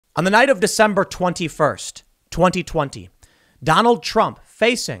On the night of December 21st, 2020, Donald Trump,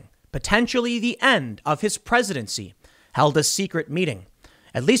 facing potentially the end of his presidency, held a secret meeting.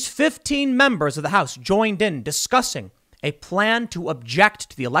 At least 15 members of the House joined in discussing a plan to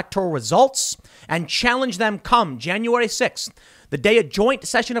object to the electoral results and challenge them come January 6th, the day a joint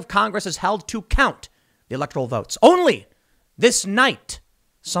session of Congress is held to count the electoral votes. Only this night,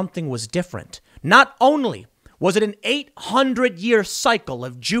 something was different. Not only was it an 800-year cycle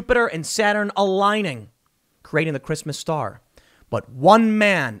of Jupiter and Saturn aligning, creating the Christmas star, but one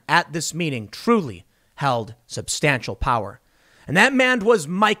man at this meeting truly held substantial power. And that man was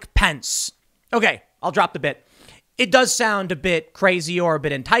Mike Pence. Okay, I'll drop the bit. It does sound a bit crazy or a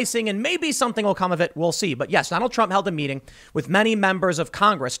bit enticing, and maybe something will come of it. We'll see. But yes, Donald Trump held a meeting with many members of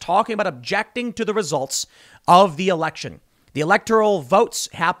Congress talking about objecting to the results of the election. The electoral votes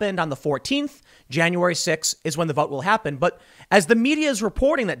happened on the 14th. January 6th is when the vote will happen. But as the media is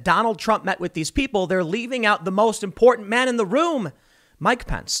reporting that Donald Trump met with these people, they're leaving out the most important man in the room, Mike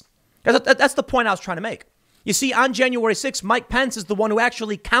Pence. That's the point I was trying to make. You see, on January 6th, Mike Pence is the one who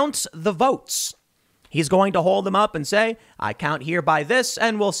actually counts the votes. He's going to hold them up and say, I count here by this,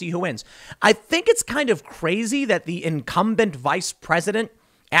 and we'll see who wins. I think it's kind of crazy that the incumbent vice president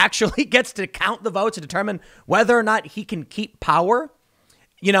actually gets to count the votes and determine whether or not he can keep power.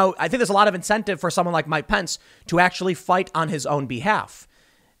 You know, I think there's a lot of incentive for someone like Mike Pence to actually fight on his own behalf.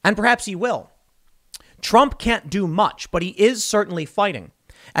 And perhaps he will. Trump can't do much, but he is certainly fighting.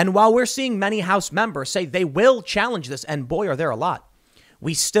 And while we're seeing many House members say they will challenge this, and boy, are there a lot,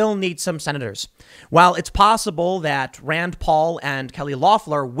 we still need some senators. While it's possible that Rand Paul and Kelly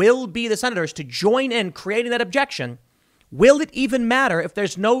Loeffler will be the senators to join in creating that objection, will it even matter if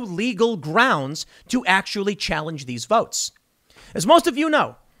there's no legal grounds to actually challenge these votes? As most of you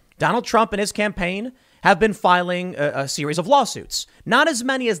know, Donald Trump and his campaign have been filing a series of lawsuits. Not as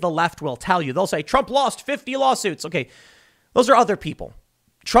many as the left will tell you. They'll say Trump lost 50 lawsuits. Okay, those are other people.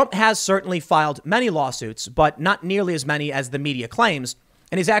 Trump has certainly filed many lawsuits, but not nearly as many as the media claims.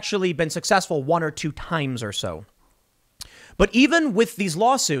 And he's actually been successful one or two times or so. But even with these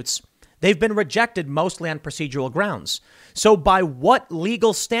lawsuits, they've been rejected mostly on procedural grounds. So by what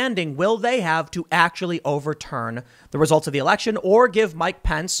legal standing will they have to actually overturn the results of the election or give Mike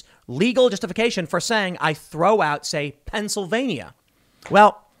Pence legal justification for saying, I throw out, say, Pennsylvania?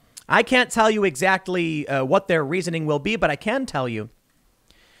 Well, I can't tell you exactly what their reasoning will be, but I can tell you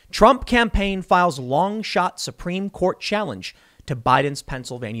Trump campaign files long shot Supreme Court challenge to Biden's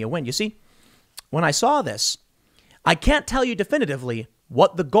Pennsylvania win. You see, when I saw this, I can't tell you definitively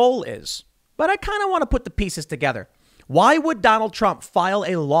what the goal is, but I kind of want to put the pieces together. Why would Donald Trump file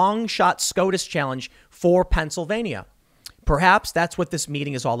a long shot SCOTUS challenge for Pennsylvania? Perhaps that's what this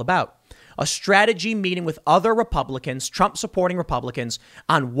meeting is all about. A strategy meeting with other Republicans, Trump supporting Republicans,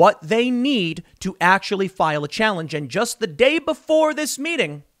 on what they need to actually file a challenge. And just the day before this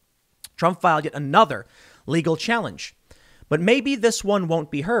meeting, Trump filed yet another legal challenge. But maybe this one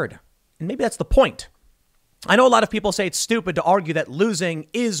won't be heard. And maybe that's the point. I know a lot of people say it's stupid to argue that losing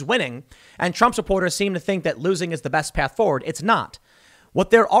is winning, and Trump supporters seem to think that losing is the best path forward. It's not.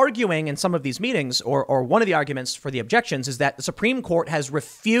 What they're arguing in some of these meetings, or one of the arguments for the objections, is that the Supreme Court has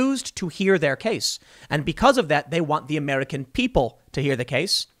refused to hear their case. And because of that, they want the American people to hear the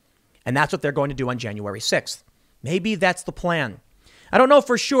case. And that's what they're going to do on January 6th. Maybe that's the plan. I don't know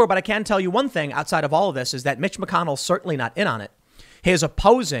for sure, but I can tell you one thing outside of all of this is that Mitch McConnell's certainly not in on it. He is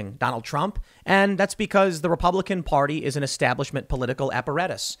opposing Donald Trump, and that's because the Republican Party is an establishment political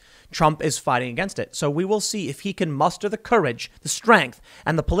apparatus. Trump is fighting against it. So we will see if he can muster the courage, the strength,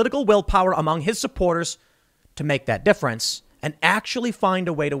 and the political willpower among his supporters to make that difference and actually find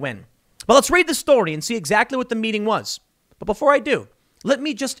a way to win. But let's read the story and see exactly what the meeting was. But before I do, let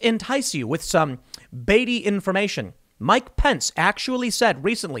me just entice you with some baity information. Mike Pence actually said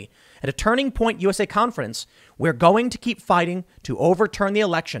recently at a Turning Point USA conference, we're going to keep fighting to overturn the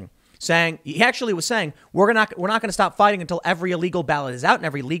election, saying he actually was saying we're not going to stop fighting until every illegal ballot is out and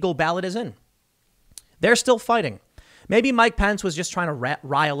every legal ballot is in. They're still fighting. Maybe Mike Pence was just trying to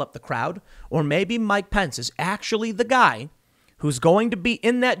rile up the crowd, or maybe Mike Pence is actually the guy who's going to be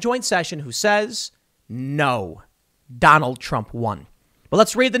in that joint session who says, no, Donald Trump won. But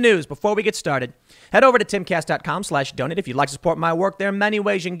let's read the news before we get started. Head over to timcast.com/donate if you'd like to support my work. There are many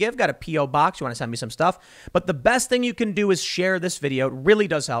ways you can give. Got a P.O. box. You want to send me some stuff. But the best thing you can do is share this video. It really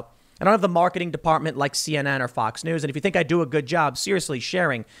does help. I don't have the marketing department like CNN or Fox News. And if you think I do a good job, seriously,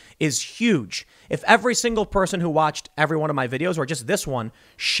 sharing is huge. If every single person who watched every one of my videos, or just this one,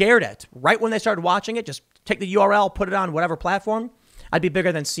 shared it right when they started watching it, just take the URL, put it on whatever platform, I'd be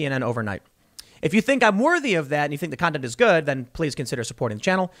bigger than CNN overnight. If you think I'm worthy of that and you think the content is good, then please consider supporting the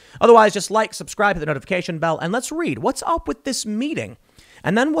channel. Otherwise, just like, subscribe, hit the notification bell, and let's read what's up with this meeting.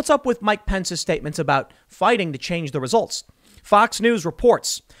 And then what's up with Mike Pence's statements about fighting to change the results. Fox News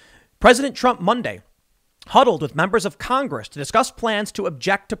reports President Trump Monday huddled with members of Congress to discuss plans to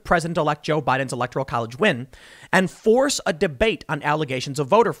object to President-elect Joe Biden's Electoral College win and force a debate on allegations of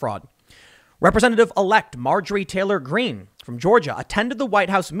voter fraud. Representative-elect Marjorie Taylor Greene from Georgia attended the White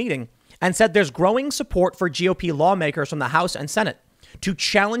House meeting and said there's growing support for GOP lawmakers from the House and Senate to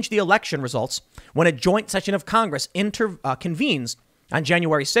challenge the election results when a joint session of Congress convenes on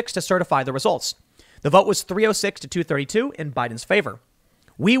January 6 to certify the results. The vote was 306 to 232 in Biden's favor.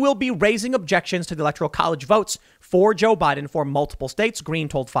 We will be raising objections to the Electoral College votes for Joe Biden for multiple states, Greene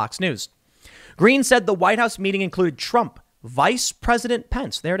told Fox News. Greene said the White House meeting included Trump, Vice President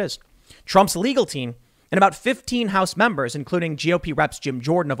Pence, there it is, Trump's legal team, and about 15 House members, including GOP reps Jim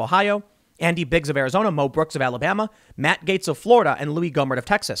Jordan of Ohio, Andy Biggs of Arizona, Mo Brooks of Alabama, Matt Gaetz of Florida, and Louis Gohmert of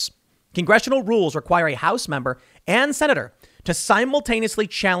Texas. Congressional rules require a House member and senator to simultaneously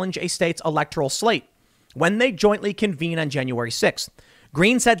challenge a state's electoral slate when they jointly convene on January 6th.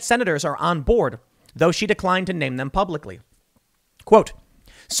 Greene said senators are on board, though she declined to name them publicly. Quote,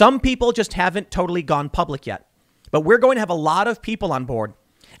 some people just haven't totally gone public yet, but we're going to have a lot of people on board.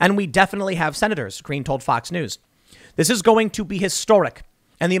 And we definitely have senators, Greene told Fox News. This is going to be historic,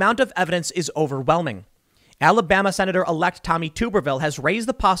 and the amount of evidence is overwhelming. Alabama Senator-elect Tommy Tuberville has raised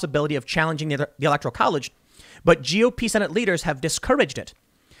the possibility of challenging the Electoral College, but GOP Senate leaders have discouraged it.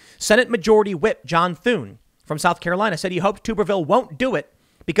 Senate Majority Whip John Thune from South Carolina said he hoped Tuberville won't do it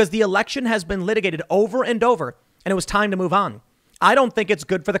because the election has been litigated over and over, and it was time to move on. I don't think it's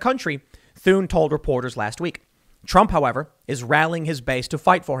good for the country, Thune told reporters last week. Trump, however, is rallying his base to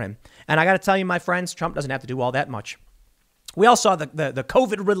fight for him. And I got to tell you, my friends, Trump doesn't have to do all that much. We all saw the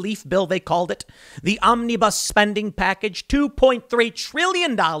COVID relief bill, they called it, the omnibus spending package, $2.3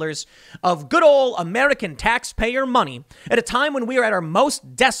 trillion of good old American taxpayer money at a time when we are at our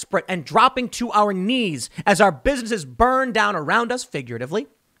most desperate and dropping to our knees as our businesses burn down around us, figuratively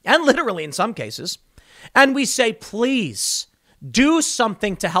and literally in some cases. And we say, please do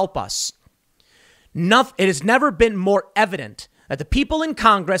something to help us. It has never been more evident that the people in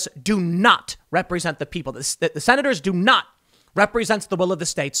Congress do not represent the people. The senators do not represent the will of the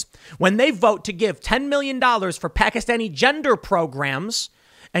states when they vote to give $10 million for Pakistani gender programs,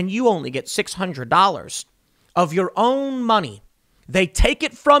 and you only get $600 of your own money. They take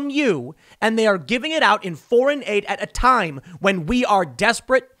it from you, and they are giving it out in foreign aid at a time when we are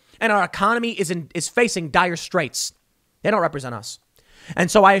desperate and our economy is facing dire straits. They don't represent us. And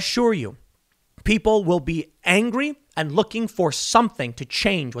so I assure you, people will be angry and looking for something to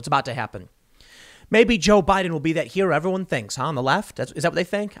change what's about to happen. Maybe Joe Biden will be that hero everyone thinks, huh? On the left? Is that what they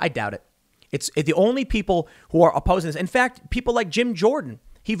think? I doubt it. It's the only people who are opposing this. In fact, people like Jim Jordan,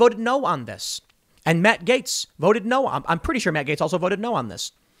 he voted no on this. And Matt Gaetz voted no. I'm pretty sure Matt Gaetz also voted no on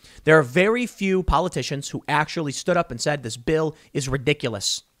this. There are very few politicians who actually stood up and said this bill is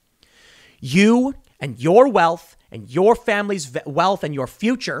ridiculous. You and your wealth and your family's wealth and your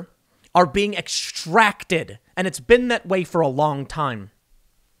future are being extracted, and it's been that way for a long time.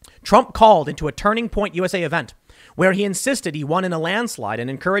 Trump called into a Turning Point USA event where he insisted he won in a landslide and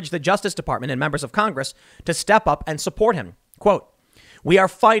encouraged the Justice Department and members of Congress to step up and support him. Quote, we are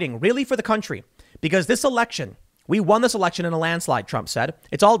fighting really for the country because we won this election in a landslide, Trump said.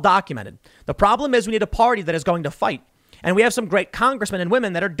 It's all documented. The problem is we need a party that is going to fight, and we have some great congressmen and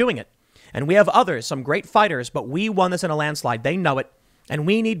women that are doing it. And we have others, some great fighters, but we won this in a landslide. They know it. And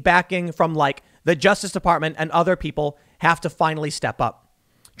we need backing from the Justice Department, and other people have to finally step up.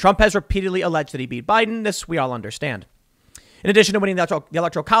 Trump has repeatedly alleged that he beat Biden. This we all understand. In addition to winning the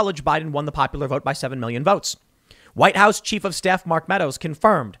Electoral College, Biden won the popular vote by 7 million votes. White House Chief of Staff Mark Meadows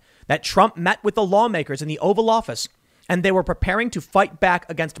confirmed that Trump met with the lawmakers in the Oval Office and they were preparing to fight back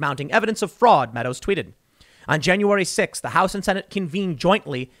against mounting evidence of fraud, Meadows tweeted. On January 6th, the House and Senate convened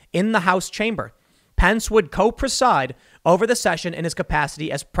jointly in the House chamber. Pence would co-preside over the session in his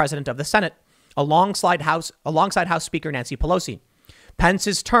capacity as president of the Senate, alongside House Speaker Nancy Pelosi.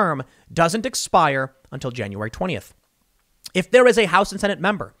 Pence's term doesn't expire until January 20th. If there is a House and Senate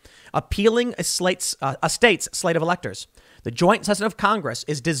member appealing a state's slate of electors, the joint session of Congress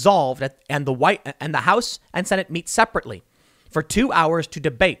is dissolved and the House and Senate meet separately for 2 hours to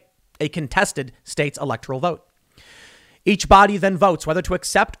debate a contested state's electoral vote. Each body then votes whether to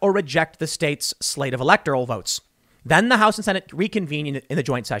accept or reject the state's slate of electoral votes. Then the House and Senate reconvene in the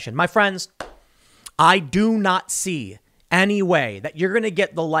joint session. My friends, I do not see any way that you're going to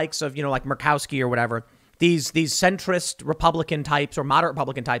get the likes of, like Murkowski or whatever these centrist Republican types or moderate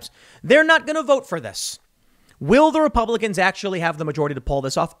Republican types, they're not going to vote for this. Will the Republicans actually have the majority to pull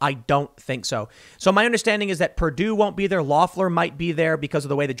this off? I don't think so. So my understanding is that Perdue won't be there. Loeffler might be there because of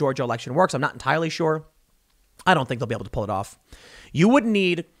the way the Georgia election works. I'm not entirely sure. I don't think they'll be able to pull it off. You would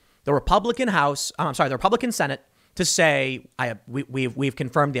need the Republican the Republican Senate to say, we've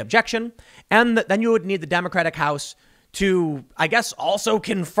confirmed the objection. And then you would need the Democratic House to, I guess, also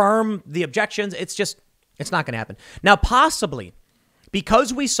confirm the objections. It's not going to happen. Now, possibly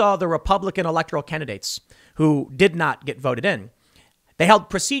because we saw the Republican electoral candidates who did not get voted in, they held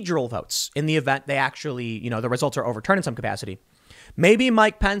procedural votes in the event they actually, the results are overturned in some capacity. Maybe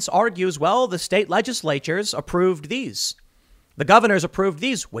Mike Pence argues, well, the state legislatures approved these. The governors approved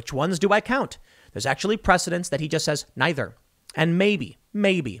these. Which ones do I count? There's actually precedents that he just says neither. And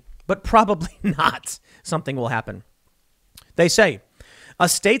maybe, but probably not, something will happen. They say a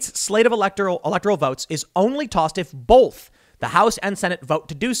state's slate of electoral votes is only tossed if both the House and Senate vote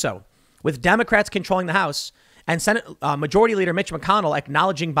to do so. With Democrats controlling the House and Senate Majority Leader Mitch McConnell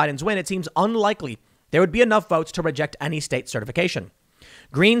acknowledging Biden's win, it seems unlikely there would be enough votes to reject any state certification.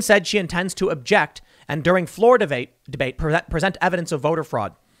 Green said she intends to object and during floor debate present evidence of voter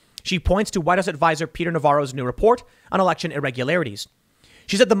fraud. She points to White House advisor Peter Navarro's new report on election irregularities.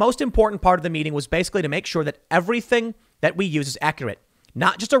 She said the most important part of the meeting was basically to make sure that everything that we use is accurate.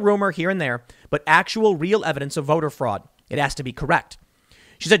 Not just a rumor here and there, but actual real evidence of voter fraud. It has to be correct.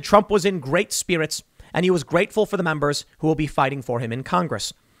 She said Trump was in great spirits and he was grateful for the members who will be fighting for him in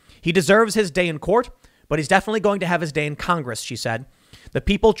Congress. He deserves his day in court, but he's definitely going to have his day in Congress, she said. The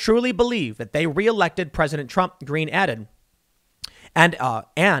people truly believe that they reelected President Trump, Green added. And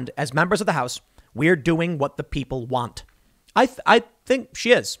as members of the House, we're doing what the people want. I think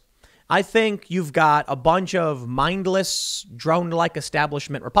she is. I think you've got a bunch of mindless, drone-like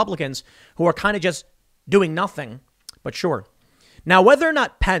establishment Republicans who are kind of just doing nothing, but sure. Now, whether or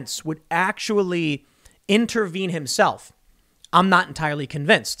not Pence would actually intervene himself, I'm not entirely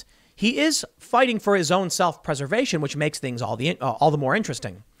convinced. He is fighting for his own self-preservation, which makes things all the more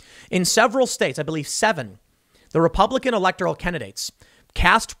interesting. In several states, I believe 7, the Republican electoral candidates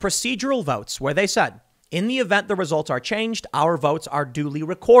cast procedural votes where they said, in the event the results are changed, our votes are duly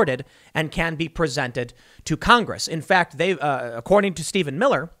recorded and can be presented to Congress. In fact, according to Stephen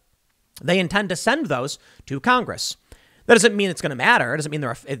Miller, they intend to send those to Congress. That doesn't mean it's going to matter. It doesn't mean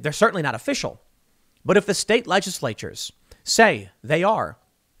they're certainly not official. But if the state legislatures say they are,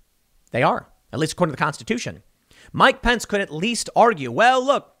 at least according to the Constitution, Mike Pence could at least argue, well,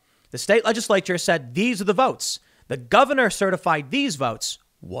 look, the state legislature said these are the votes. The governor certified these votes.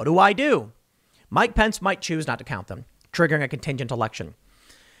 What do I do? Mike Pence might choose not to count them, triggering a contingent election.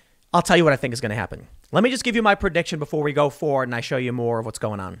 I'll tell you what I think is going to happen. Let me just give you my prediction before we go forward and I show you more of what's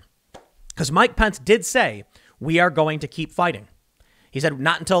going on. Because Mike Pence did say we are going to keep fighting. He said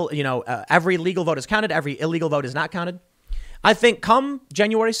not until, every legal vote is counted, every illegal vote is not counted. I think come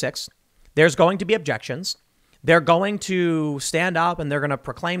January 6th, there's going to be objections. They're going to stand up and they're going to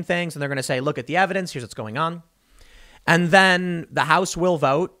proclaim things and they're going to say, look at the evidence. Here's what's going on. And then the House will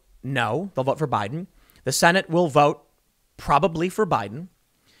vote no. They'll vote for Biden. The Senate will vote probably for Biden.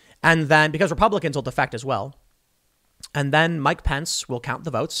 And then because Republicans will defect as well. And then Mike Pence will count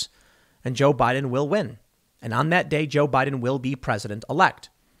the votes and Joe Biden will win. And on that day, Joe Biden will be president-elect.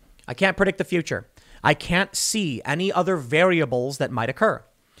 I can't predict the future. I can't see any other variables that might occur.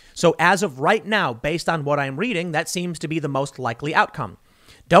 So as of right now, based on what I'm reading, that seems to be the most likely outcome.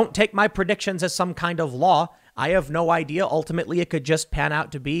 Don't take my predictions as some kind of law. I have no idea. Ultimately, it could just pan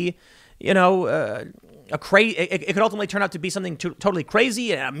out to be, it could ultimately turn out to be something totally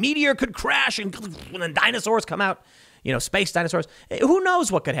crazy. A meteor could crash and then dinosaurs come out, space dinosaurs. Who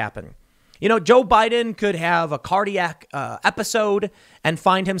knows what could happen? Joe Biden could have a cardiac episode and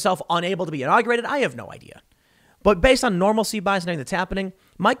find himself unable to be inaugurated. I have no idea. But based on normalcy bias and everything that's happening,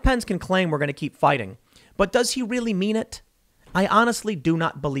 Mike Pence can claim we're going to keep fighting. But does he really mean it? I honestly do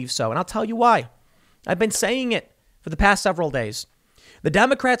not believe so. And I'll tell you why. I've been saying it for the past several days. The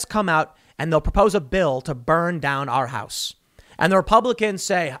Democrats come out and they'll propose a bill to burn down our house. And the Republicans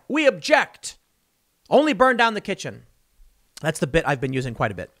say, we object. Only burn down the kitchen. That's the bit I've been using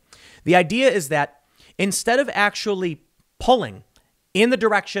quite a bit. The idea is that instead of actually pulling in the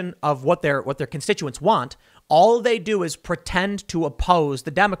direction of what their constituents want, all they do is pretend to oppose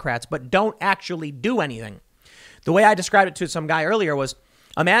the Democrats, but don't actually do anything. The way I described it to some guy earlier was,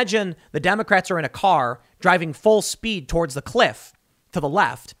 imagine the Democrats are in a car driving full speed towards the cliff to the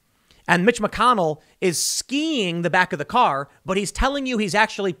left, and Mitch McConnell is skiing the back of the car, but he's telling you he's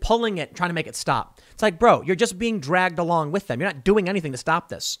actually pulling it, trying to make it stop. It's like, bro, you're just being dragged along with them. You're not doing anything to stop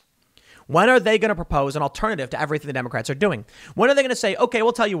this. When are they going to propose an alternative to everything the Democrats are doing? When are they going to say, okay,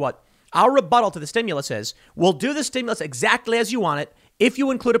 we'll tell you what, our rebuttal to the stimulus is, we'll do the stimulus exactly as you want it if you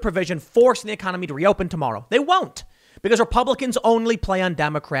include a provision forcing the economy to reopen tomorrow. They won't, because Republicans only play on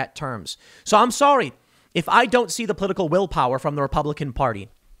Democrat terms. So I'm sorry if I don't see the political willpower from the Republican Party.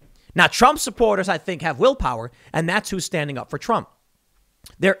 Now, Trump supporters, I think, have willpower, and that's who's standing up for Trump.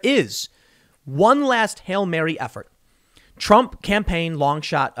 There is one last Hail Mary effort. Trump campaign long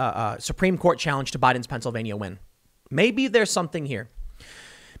shot Supreme Court challenge to Biden's Pennsylvania win. Maybe there's something here.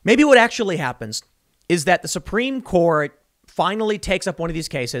 Maybe what actually happens is that the Supreme Court finally takes up one of these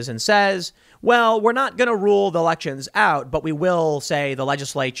cases and says, well, we're not going to rule the elections out, but we will say the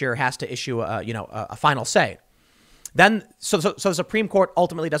legislature has to issue a final say. Then so the Supreme Court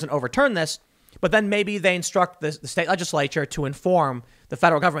ultimately doesn't overturn this, but then maybe they instruct the state legislature to inform the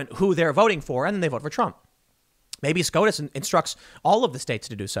federal government who they're voting for, and then they vote for Trump. Maybe SCOTUS instructs all of the states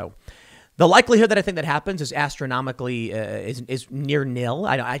to do so. The likelihood that I think that happens is astronomically is near nil.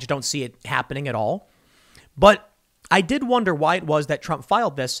 I just don't see it happening at all. But I did wonder why it was that Trump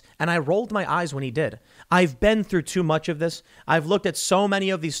filed this, and I rolled my eyes when he did. I've been through too much of this. I've looked at so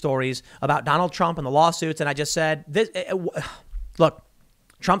many of these stories about Donald Trump and the lawsuits, and I just said, look,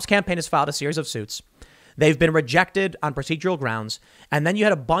 Trump's campaign has filed a series of suits. They've been rejected on procedural grounds, and then you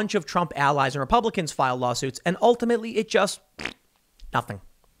had a bunch of Trump allies and Republicans file lawsuits, and ultimately it just, nothing.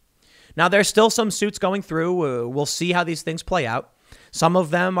 Now, there's still some suits going through. We'll see how these things play out. Some of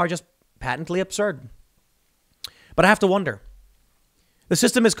them are just patently absurd. But I have to wonder, the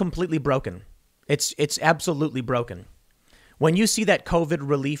system is completely broken. It's absolutely broken. When you see that COVID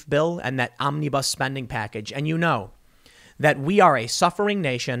relief bill and that omnibus spending package, and you know that we are a suffering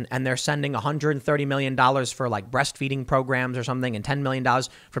nation and they're sending $130 million for like breastfeeding programs or something and $10 million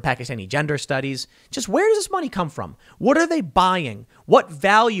for Pakistani gender studies, just where does this money come from? What are they buying? What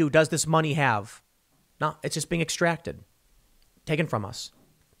value does this money have? No, it's just being extracted, taken from us.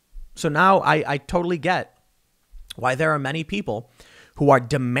 So now I totally get why there are many people who are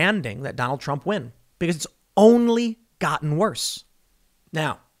demanding that Donald Trump win, because it's only gotten worse.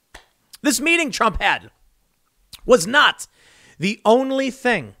 Now, this meeting Trump had was not the only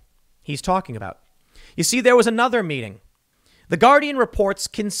thing he's talking about. You see, there was another meeting. The Guardian reports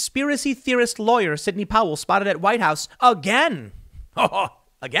conspiracy theorist lawyer Sidney Powell spotted at White House again.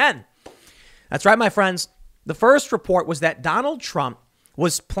 Again. That's right, my friends. The first report was that Donald Trump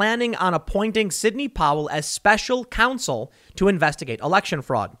was planning on appointing Sidney Powell as special counsel to investigate election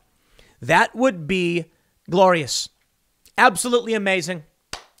fraud. That would be glorious. Absolutely amazing.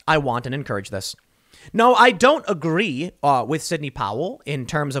 I want and encourage this. No, I don't agree with Sidney Powell in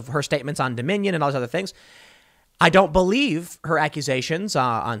terms of her statements on Dominion and all those other things. I don't believe her accusations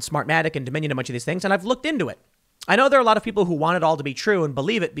on Smartmatic and Dominion and a bunch of these things, and I've looked into it. I know there are a lot of people who want it all to be true and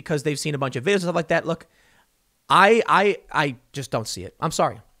believe it because they've seen a bunch of videos and stuff like that. Look, I just don't see it. I'm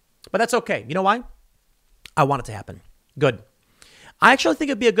sorry. But that's okay. You know why? I want it to happen. Good. I actually think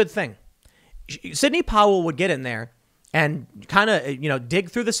it'd be a good thing. Sidney Powell would get in there and kind of, dig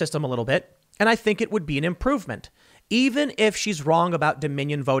through the system a little bit. And I think it would be an improvement. Even if she's wrong about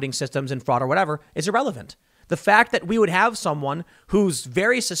Dominion voting systems and fraud or whatever, is irrelevant. The fact that we would have someone who's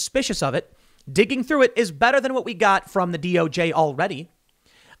very suspicious of it, digging through it, is better than what we got from the DOJ already.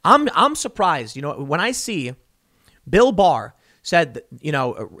 I'm surprised, when I see Bill Barr said,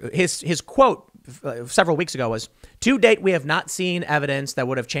 his quote several weeks ago was, to date, we have not seen evidence that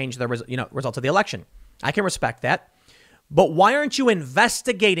would have changed the results of the election. I can respect that. But why aren't you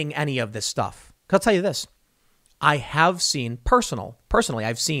investigating any of this stuff? 'Cause I'll tell you this. I have seen personally,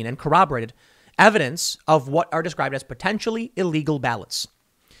 I've seen and corroborated evidence of what are described as potentially illegal ballots.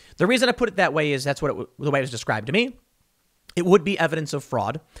 The reason I put it that way is that's the way it was described to me. It would be evidence of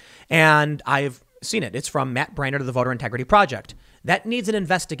fraud. And I've seen it. It's from Matt Brainerd of the Voter Integrity Project. That needs an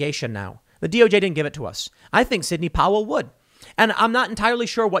investigation now. The DOJ didn't give it to us. I think Sidney Powell would. And I'm not entirely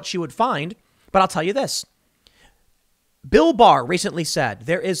sure what she would find, but I'll tell you this. Bill Barr recently said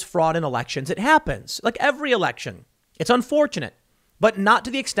there is fraud in elections. It happens, like every election. It's unfortunate, but not to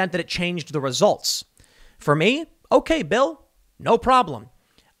the extent that it changed the results. For me, okay, Bill, no problem.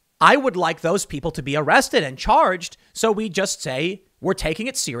 I would like those people to be arrested and charged, so we just say we're taking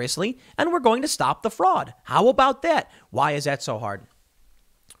it seriously and we're going to stop the fraud. How about that? Why is that so hard?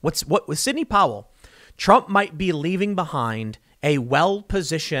 What with Sidney Powell, Trump might be leaving behind a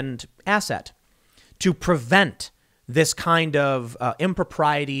well-positioned asset to prevent this kind of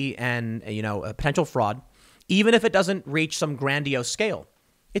impropriety and, potential fraud, even if it doesn't reach some grandiose scale.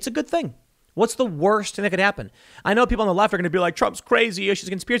 It's a good thing. What's the worst thing that could happen? I know people on the left are going to be like, Trump's crazy. She's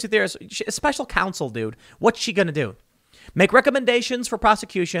a conspiracy theorist. She's a special counsel, dude. What's she going to do? make recommendations for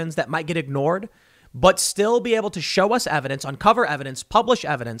prosecutions that might get ignored, but still be able to show us evidence, uncover evidence, publish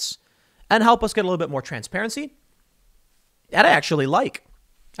evidence, and help us get a little bit more transparency. That I actually like.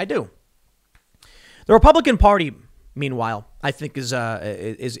 I do. The Republican Party, meanwhile, I think is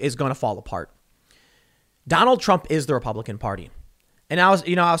going to fall apart. Donald Trump is the Republican Party. And I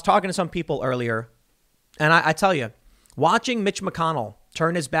was talking to some people earlier, and I tell you, watching Mitch McConnell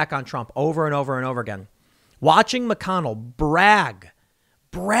turn his back on Trump over and over and over again, watching McConnell brag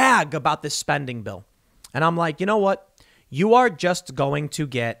about this spending bill. And I'm like, you know what? You are just going to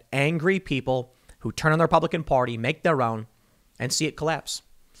get angry people who turn on the Republican Party, make their own, and see it collapse.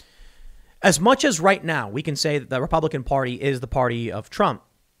 As much as right now we can say that the Republican Party is the party of Trump,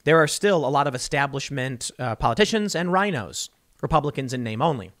 there are still a lot of establishment politicians and rhinos, Republicans in name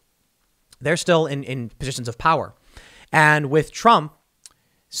only. They're still in positions of power. And with Trump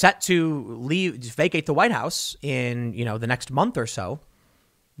set to vacate the White House in, the next month or so,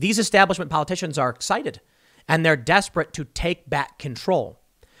 these establishment politicians are excited and they're desperate to take back control.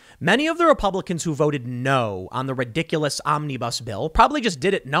 Many of the Republicans who voted no on the ridiculous omnibus bill probably just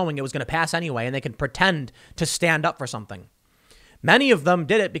did it knowing it was going to pass anyway, and they can pretend to stand up for something. Many of them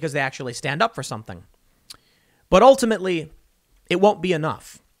did it because they actually stand up for something. But ultimately, it won't be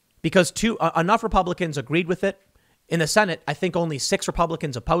enough because enough Republicans agreed with it. In the Senate, I think only 6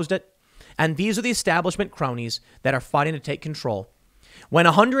 Republicans opposed it. And these are the establishment cronies that are fighting to take control. When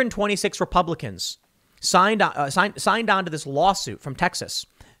 126 Republicans signed on to this lawsuit from Texas,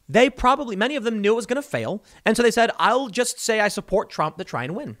 many of them knew it was going to fail. And so they said, I'll just say I support Trump to try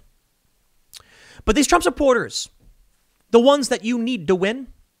and win. But these Trump supporters, the ones that you need to win,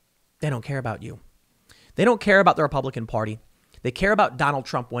 they don't care about you. They don't care about the Republican Party. They care about Donald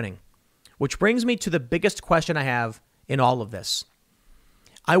Trump winning, which brings me to the biggest question I have in all of this.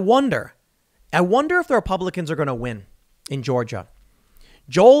 I wonder if the Republicans are going to win in Georgia.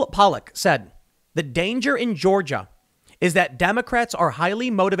 Joel Pollack said, the danger in Georgia is that Democrats are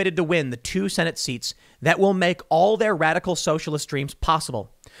highly motivated to win the 2 Senate seats that will make all their radical socialist dreams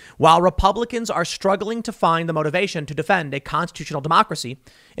possible, while Republicans are struggling to find the motivation to defend a constitutional democracy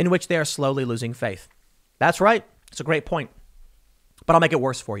in which they are slowly losing faith. That's right. It's a great point. But I'll make it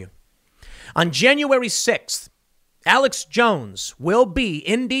worse for you. On January 6th, Alex Jones will be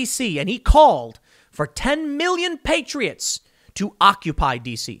in D.C., and he called for 10 million patriots to occupy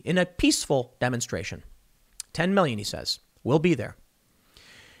D.C. in a peaceful demonstration. 10 million, he says, will be there.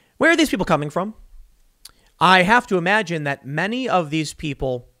 Where are these people coming from? I have to imagine that many of these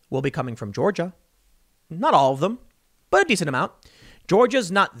people will be coming from Georgia. Not all of them, but a decent amount.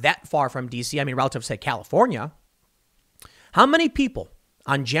 Georgia's not that far from D.C. I mean, relative to, say, California. How many people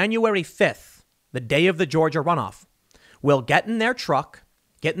on January 5th, the day of the Georgia runoff, will get in their truck,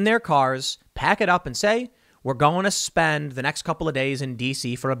 get in their cars, pack it up and say, we're going to spend the next couple of days in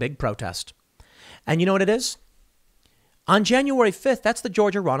D.C. for a big protest? And you know what it is? On January 5th, that's the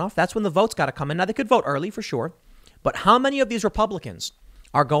Georgia runoff. That's when the votes got to come in. Now, they could vote early for sure. But how many of these Republicans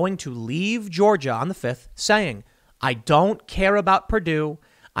are going to leave Georgia on the 5th saying, I don't care about Perdue.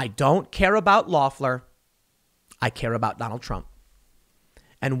 I don't care about Loeffler. I care about Donald Trump.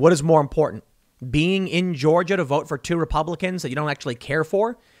 And what is more important? Being in Georgia to vote for 2 Republicans that you don't actually care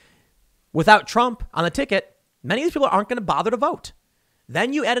for? Without Trump on the ticket, many of these people aren't going to bother to vote.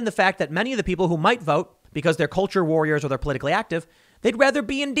 Then you add in the fact that many of the people who might vote because they're culture warriors or they're politically active, they'd rather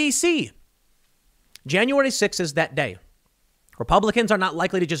be in D.C. January 6th is that day. Republicans are not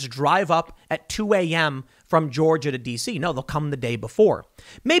likely to just drive up at 2 a.m. from Georgia to D.C. No, they'll come the day before.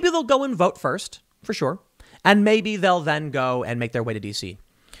 Maybe they'll go and vote first, for sure. And maybe they'll then go and make their way to D.C.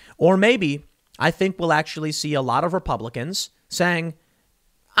 Or maybe I think we'll actually see a lot of Republicans saying,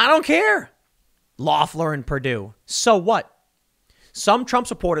 I don't care. Loeffler and Perdue. So what? Some Trump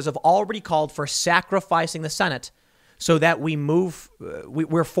supporters have already called for sacrificing the Senate so that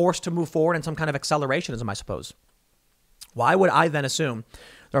we're forced to move forward in some kind of accelerationism, I suppose. Why would I then assume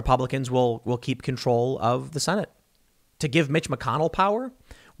the Republicans will keep control of the Senate? To give Mitch McConnell power?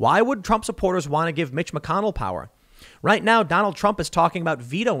 Why would Trump supporters want to give Mitch McConnell power? Right now, Donald Trump is talking about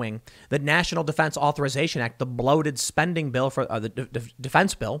vetoing the National Defense Authorization Act, the bloated spending bill for the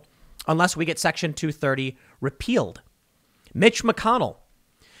defense bill, unless we get Section 230 repealed. Mitch McConnell,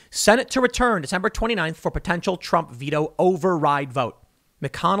 Senate to return December 29th for potential Trump veto override vote.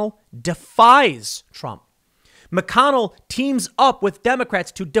 McConnell defies Trump. McConnell teams up with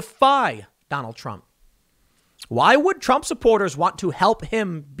Democrats to defy Donald Trump. Why would Trump supporters want to help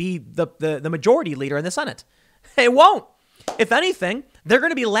him be the majority leader in the Senate? They won't. If anything, they're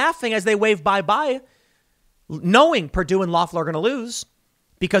going to be laughing as they wave bye-bye, knowing Perdue and Loeffler are going to lose.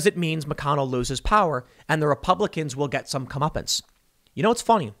 because it means McConnell loses power and the Republicans will get some comeuppance. You know what's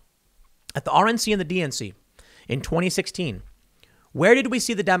funny? At the RNC and the DNC in 2016, where did we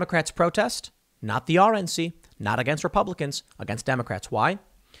see the Democrats protest? Not the RNC, not against Republicans, against Democrats. Why?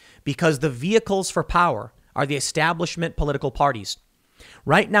 Because the vehicles for power are the establishment political parties.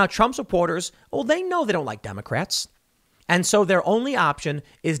 Right now, Trump supporters, well, they know they don't like Democrats. And so their only option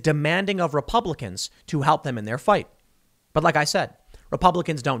is demanding of Republicans to help them in their fight. But like I said,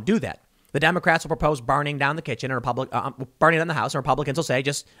 Republicans don't do that. The Democrats will propose burning down the kitchen and burning down the house, and Republicans will say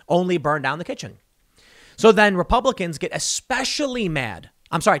just only burn down the kitchen. So then Republicans get especially mad.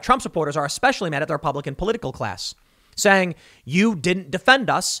 Trump supporters are especially mad at the Republican political class, saying, you didn't defend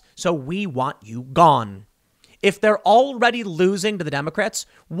us, so we want you gone. If they're already losing to the Democrats,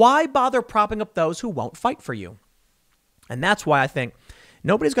 why bother propping up those who won't fight for you? And that's why I think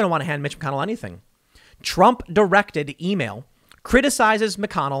nobody's going to want to hand Mitch McConnell anything. Trump-directed email criticizes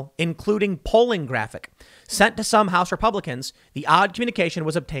McConnell, including polling graphic sent to some House Republicans. The odd communication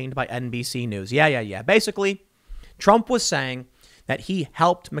was obtained by NBC News. Yeah. Basically, Trump was saying that he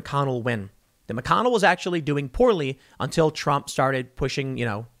helped McConnell win. That McConnell was actually doing poorly until Trump started pushing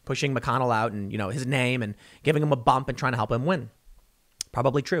McConnell out and, his name and giving him a bump and trying to help him win.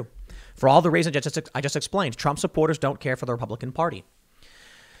 Probably true. For all the reasons I just explained, Trump supporters don't care for the Republican Party.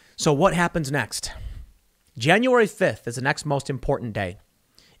 So what happens next? January 5th is the next most important day.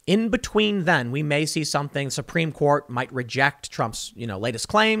 In between then, we may see something. The Supreme Court might reject Trump's, latest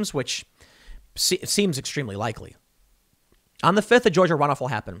claims, which seems extremely likely. On the 5th, the Georgia runoff will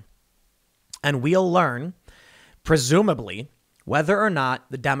happen. And we'll learn, presumably, whether or not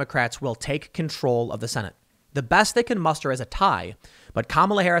the Democrats will take control of the Senate. The best they can muster is a tie, but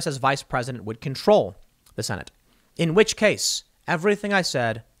Kamala Harris as vice president would control the Senate. In which case, everything I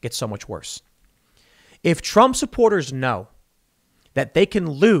said gets so much worse. If Trump supporters know that they can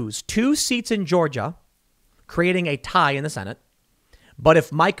lose 2 seats in Georgia, creating a tie in the Senate, but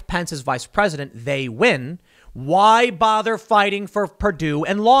if Mike Pence is vice president, they win, why bother fighting for Perdue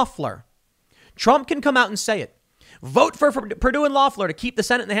and Loeffler? Trump can come out and say it. Vote for Perdue and Loeffler to keep the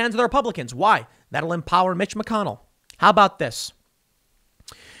Senate in the hands of the Republicans. Why? That'll empower Mitch McConnell. How about this?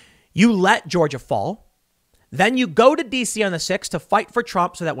 You let Georgia fall. Then you go to D.C. on the 6th to fight for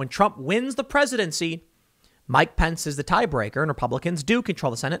Trump so that when Trump wins the presidency, Mike Pence is the tiebreaker and Republicans do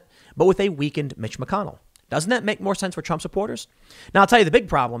control the Senate, but with a weakened Mitch McConnell. Doesn't that make more sense for Trump supporters? Now, I'll tell you the big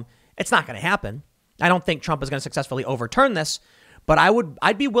problem. It's not going to happen. I don't think Trump is going to successfully overturn this, but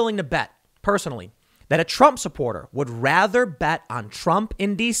I'd be willing to bet, personally, that a Trump supporter would rather bet on Trump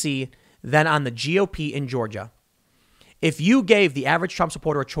in D.C. than on the GOP in Georgia. If you gave the average Trump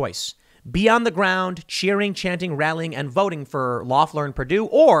supporter a choice, be on the ground, cheering, chanting, rallying, and voting for Loeffler and Perdue,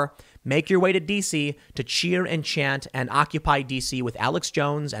 or make your way to D.C. to cheer and chant and occupy D.C. with Alex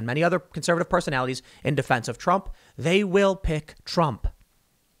Jones and many other conservative personalities in defense of Trump, they will pick Trump.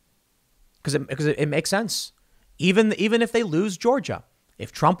 Because it makes sense. Even if they lose Georgia,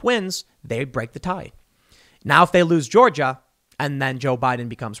 if Trump wins, they break the tie. Now, if they lose Georgia and then Joe Biden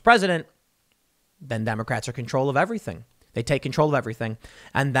becomes president, then Democrats are in control of everything. They take control of everything,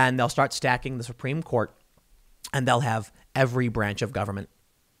 and then they'll start stacking the Supreme Court, and they'll have every branch of government.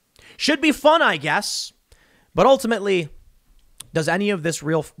 Should be fun, I guess. But ultimately, does any of this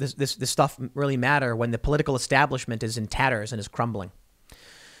stuff really matter when the political establishment is in tatters and is crumbling?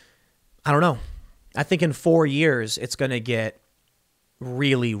 I don't know. I think in 4 years, it's going to get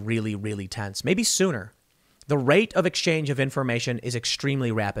really, really, really tense. Maybe sooner. The rate of exchange of information is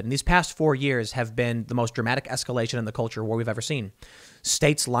extremely rapid. And these past 4 years have been the most dramatic escalation in the culture war we've ever seen.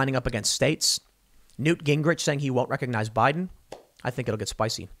 States lining up against states. Newt Gingrich saying he won't recognize Biden. I think it'll get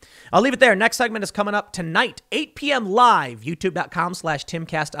spicy. I'll leave it there. Next segment is coming up tonight, 8 p.m. live,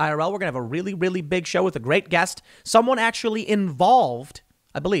 youtube.com/TimCastIRL. We're going to have a really, really big show with a great guest. Someone actually involved,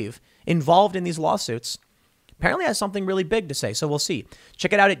 I believe, involved in these lawsuits. Apparently has something really big to say, so we'll see.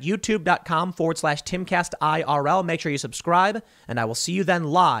 Check it out at youtube.com/TimCastIRL. Make sure you subscribe, and I will see you then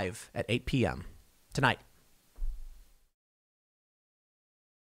live at 8 p.m. tonight.